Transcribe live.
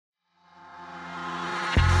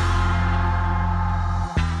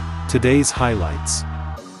Today's highlights.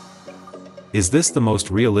 Is this the most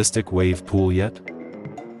realistic wave pool yet?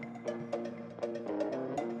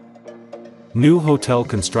 New hotel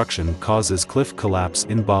construction causes cliff collapse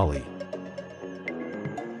in Bali.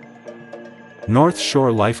 North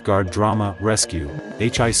Shore Lifeguard drama rescue,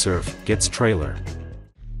 HI Surf, gets trailer.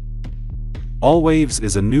 All Waves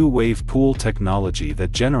is a new wave pool technology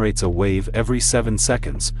that generates a wave every 7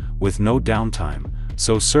 seconds, with no downtime,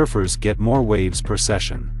 so surfers get more waves per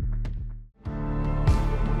session.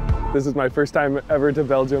 This is my first time ever to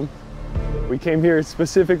Belgium. We came here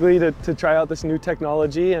specifically to try out this new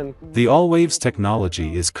technology. And the All Waves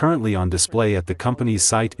technology is currently on display at the company's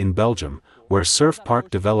site in Belgium, where surf park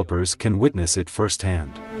developers can witness it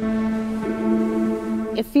firsthand.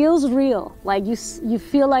 It feels real, like you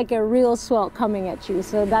feel like a real swell coming at you,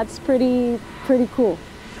 so that's pretty cool.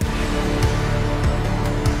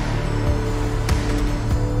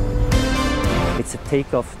 It's a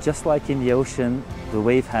takeoff just like in the ocean. The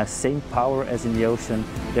wave has same power as in the ocean.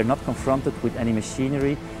 They're not confronted with any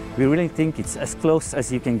machinery. We really think it's as close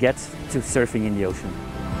as you can get to surfing in the ocean.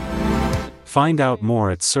 Find out more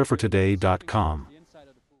at surfertoday.com.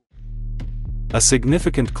 A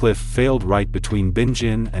significant cliff failed right between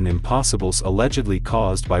Binjin and Impossibles, allegedly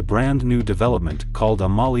caused by brand new development called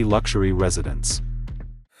Amali Luxury Residence.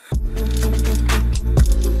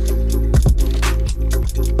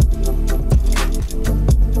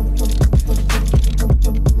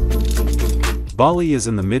 Bali is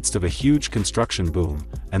in the midst of a huge construction boom,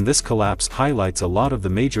 and this collapse highlights a lot of the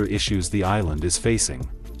major issues the island is facing.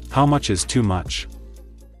 How much is too much?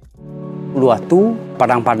 Uluwatu,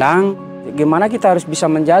 padang-padang, gimana kita harus bisa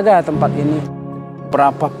menjaga tempat ini?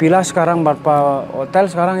 Berapa villa sekarang, berapa hotel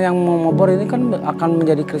sekarang yang mau ngebor ini kan akan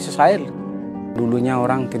menjadi krisis air. Dulunya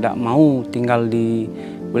orang tidak mau tinggal di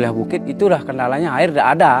wilayah bukit, itulah kendalanya, air tidak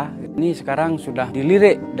ada. Ini sekarang sudah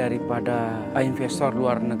dilirik daripada investor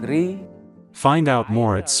luar negeri. Find out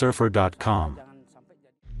more at surfer.com.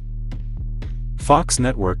 Fox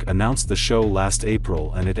Network announced the show last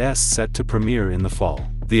April and it is set to premiere in the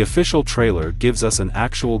fall. The official trailer gives us an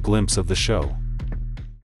actual glimpse of the show.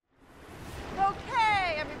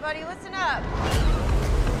 Okay, everybody, listen up.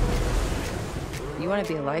 You want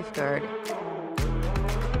to be a lifeguard?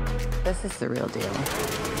 This is the real deal.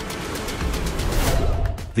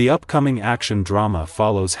 The upcoming action drama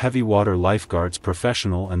follows heavy water lifeguards'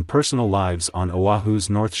 professional and personal lives on Oahu's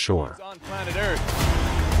North Shore. On planet Earth.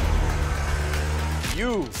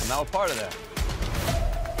 You are now a part of that.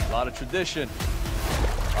 A lot of tradition,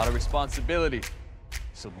 a lot of responsibility,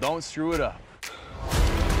 so don't screw it up.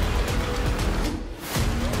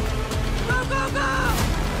 Go, go, go!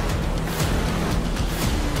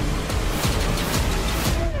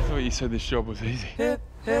 I thought you said this job was easy.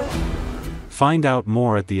 Find out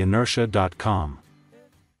more at theinertia.com.